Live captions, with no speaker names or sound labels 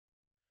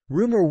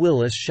Rumer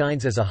Willis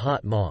shines as a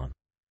hot mom.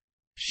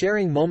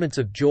 Sharing moments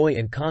of joy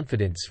and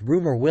confidence,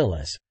 Rumer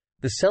Willis,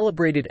 the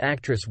celebrated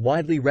actress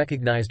widely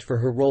recognized for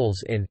her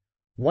roles in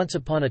Once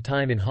Upon a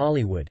Time in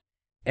Hollywood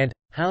and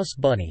House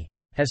Bunny,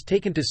 has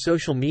taken to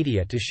social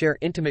media to share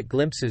intimate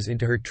glimpses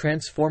into her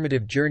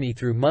transformative journey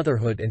through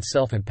motherhood and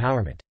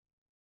self-empowerment.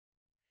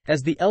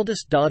 As the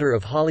eldest daughter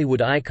of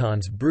Hollywood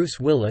icons Bruce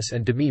Willis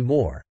and Demi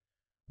Moore,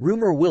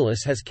 Rumer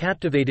Willis has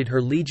captivated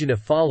her legion of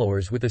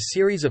followers with a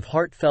series of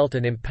heartfelt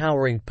and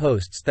empowering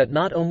posts that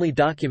not only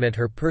document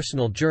her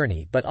personal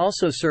journey but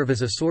also serve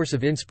as a source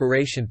of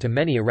inspiration to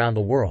many around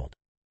the world.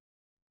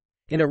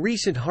 In a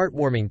recent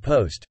heartwarming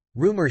post,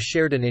 Rumer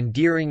shared an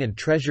endearing and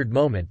treasured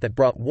moment that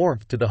brought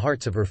warmth to the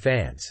hearts of her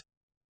fans.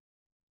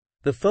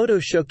 The photo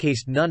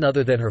showcased none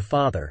other than her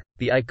father,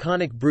 the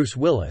iconic Bruce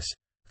Willis,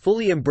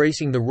 fully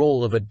embracing the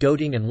role of a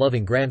doting and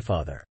loving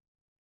grandfather.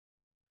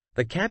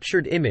 The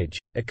captured image,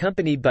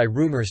 accompanied by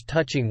Rumer's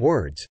touching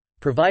words,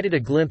 provided a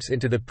glimpse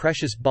into the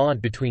precious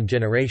bond between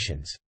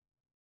generations.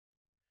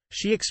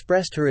 She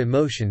expressed her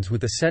emotions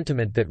with a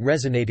sentiment that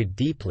resonated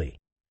deeply,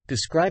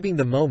 describing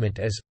the moment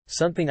as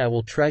something I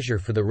will treasure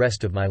for the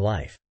rest of my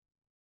life.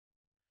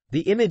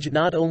 The image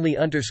not only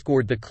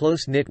underscored the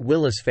close-knit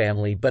Willis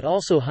family but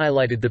also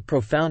highlighted the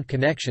profound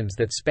connections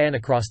that span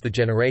across the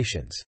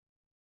generations.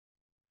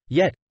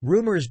 Yet,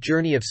 Rumer's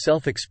journey of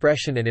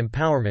self-expression and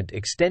empowerment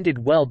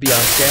extended well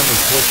beyond family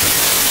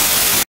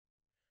portraits.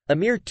 A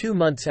mere 2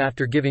 months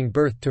after giving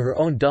birth to her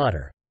own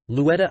daughter,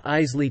 Louetta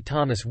Isley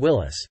Thomas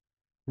Willis,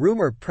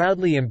 Rumer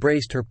proudly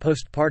embraced her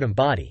postpartum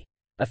body,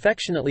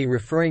 affectionately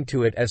referring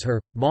to it as her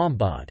mom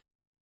bod.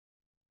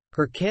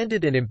 Her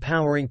candid and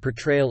empowering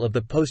portrayal of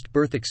the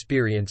post-birth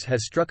experience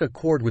has struck a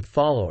chord with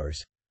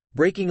followers,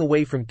 breaking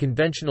away from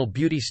conventional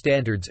beauty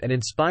standards and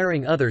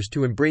inspiring others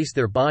to embrace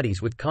their bodies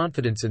with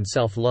confidence and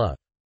self-love.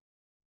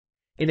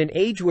 In an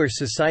age where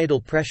societal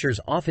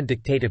pressures often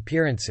dictate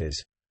appearances,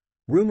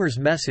 Rumer's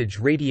message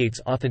radiates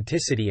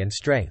authenticity and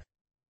strength.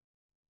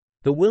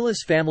 The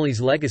Willis family's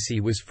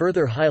legacy was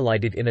further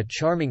highlighted in a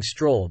charming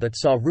stroll that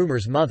saw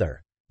Rumer's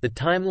mother, the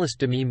timeless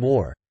Demi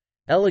Moore,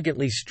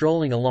 elegantly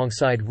strolling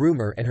alongside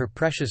Rumer and her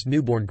precious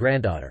newborn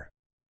granddaughter.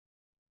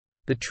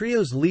 The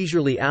trio's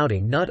leisurely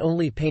outing not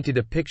only painted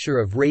a picture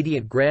of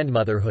radiant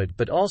grandmotherhood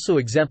but also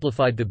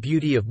exemplified the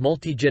beauty of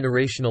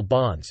multi-generational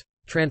bonds,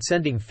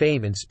 transcending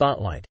fame and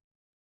spotlight.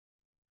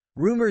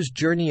 Rumer's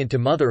journey into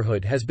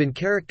motherhood has been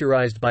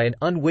characterized by an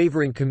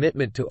unwavering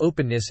commitment to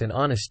openness and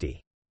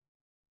honesty.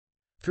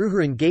 Through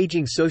her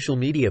engaging social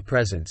media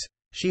presence,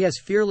 she has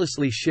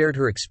fearlessly shared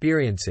her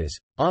experiences,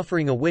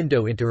 offering a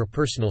window into her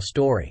personal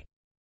story.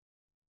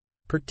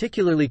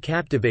 Particularly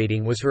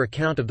captivating was her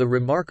account of the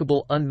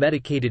remarkable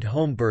unmedicated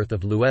home birth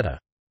of Louetta.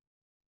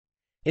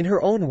 In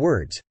her own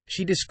words,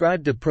 she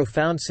described the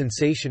profound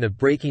sensation of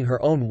breaking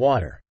her own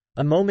water,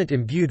 a moment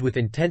imbued with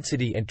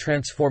intensity and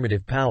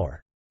transformative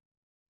power.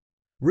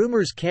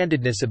 Rumer's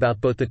candidness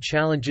about both the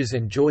challenges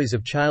and joys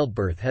of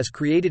childbirth has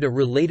created a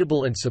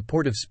relatable and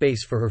supportive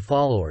space for her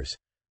followers,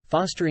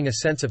 fostering a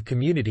sense of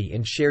community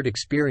and shared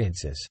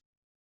experiences.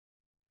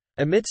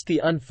 Amidst the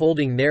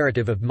unfolding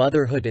narrative of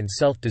motherhood and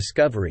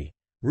self-discovery,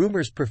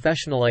 Rumer's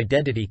professional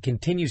identity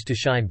continues to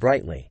shine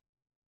brightly.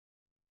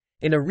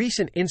 In a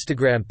recent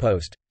Instagram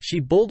post,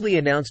 she boldly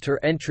announced her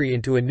entry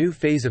into a new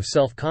phase of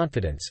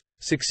self-confidence,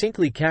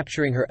 succinctly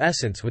capturing her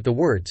essence with the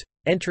words,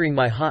 "Entering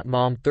my hot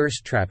mom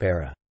thirst trap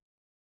era."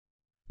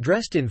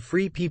 Dressed in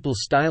Free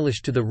People's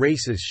stylish to the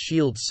races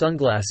shield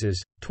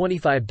sunglasses,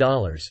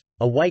 $25,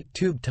 a white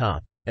tube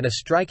top, and a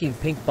striking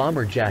pink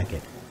bomber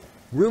jacket,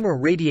 Rumer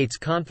radiates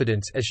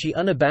confidence as she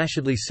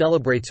unabashedly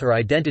celebrates her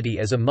identity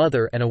as a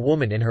mother and a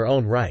woman in her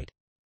own right.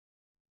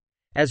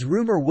 As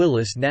Rumer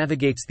Willis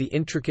navigates the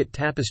intricate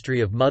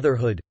tapestry of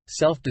motherhood,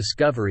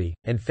 self-discovery,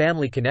 and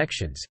family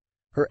connections,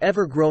 her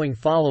ever-growing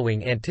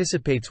following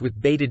anticipates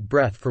with bated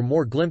breath for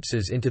more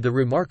glimpses into the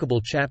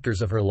remarkable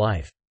chapters of her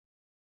life.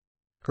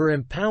 Her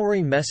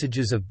empowering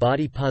messages of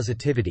body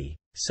positivity,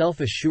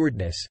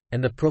 self-assuredness,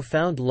 and the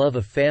profound love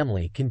of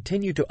family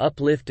continue to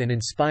uplift and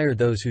inspire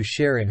those who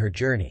share in her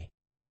journey.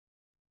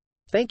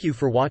 Thank you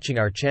for watching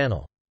our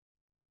channel.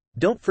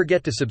 Don't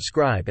forget to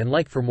subscribe and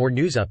like for more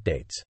news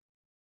updates.